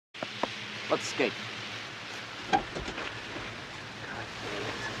Let's skate.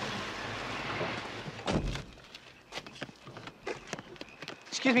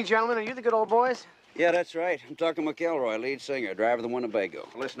 Excuse me, gentlemen, are you the good old boys? Yeah, that's right. I'm talking McElroy, lead singer, driver of the Winnebago.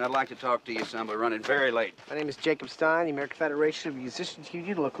 Listen, I'd like to talk to you, son, but running very late. My name is Jacob Stein, the American Federation of Musicians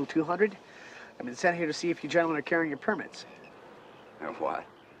Union, Local 200. I've been sent here to see if you gentlemen are carrying your permits. What?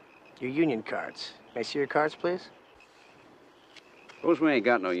 Your union cards. May I see your cards, please? Suppose we ain't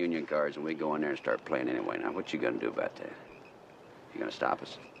got no union cards and we go in there and start playing anyway. Now, what you gonna do about that? You gonna stop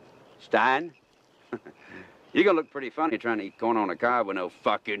us? Stein? You're gonna look pretty funny trying to eat corn on a cob with no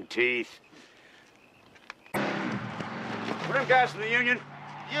fucking teeth. What them guys from the union?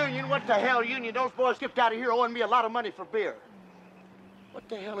 Union? What the hell, Union? Those boys skipped out of here owing me a lot of money for beer. What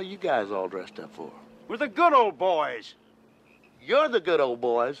the hell are you guys all dressed up for? We're the good old boys. You're the good old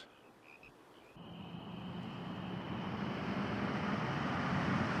boys.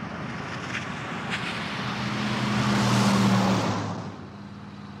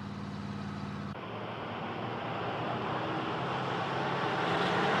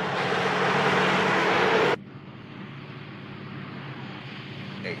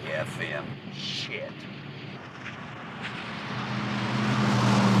 AFM. Shit.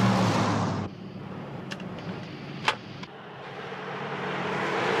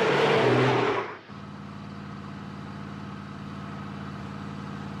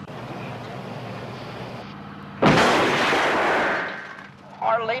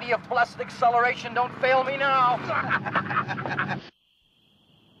 Our Lady of Blessed Acceleration, don't fail me now.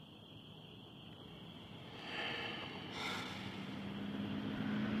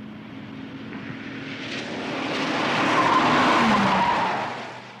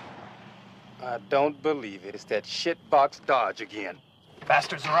 I don't believe it. It's that shitbox Dodge again.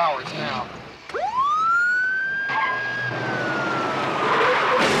 Bastards are ours now.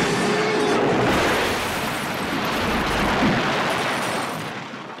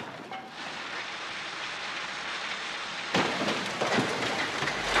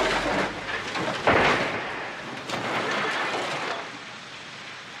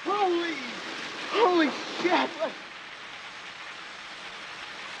 Holy shit!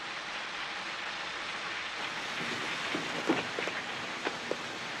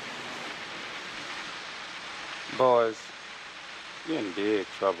 Boys, you're in big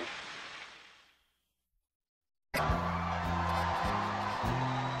trouble.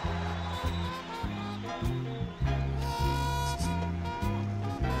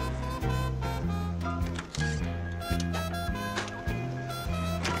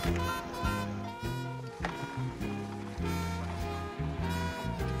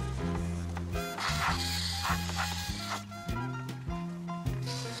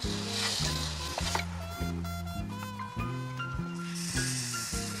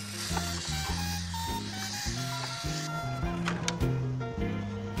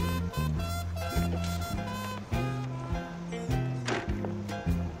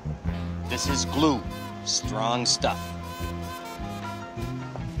 This is glue. Strong stuff.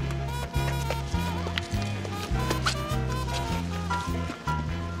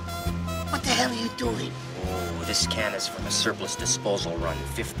 What the hell are you doing? Oh, this can is from a surplus disposal run.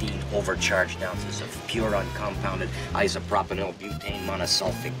 15 overcharged ounces of pure uncompounded isopropanol butane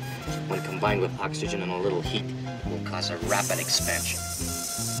monosulfate. When combined with oxygen and a little heat, will cause a rapid expansion.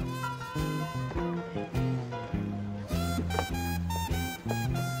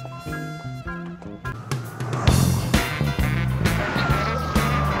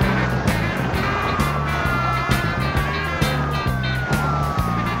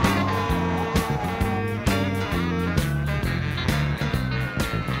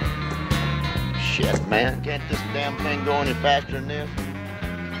 Shit, man. Can't this damn thing go any faster than this?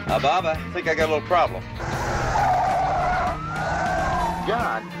 Bob, I think I got a little problem.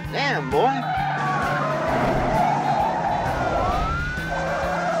 God damn, boy.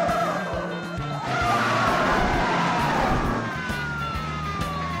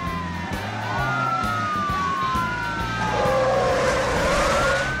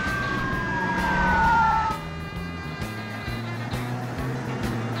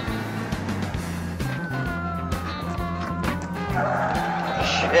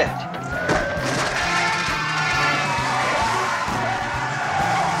 Shit.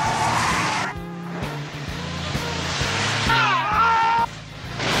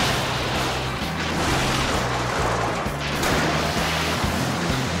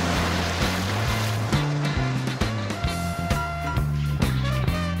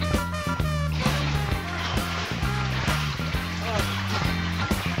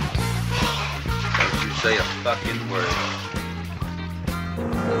 Don't you say a fucking word.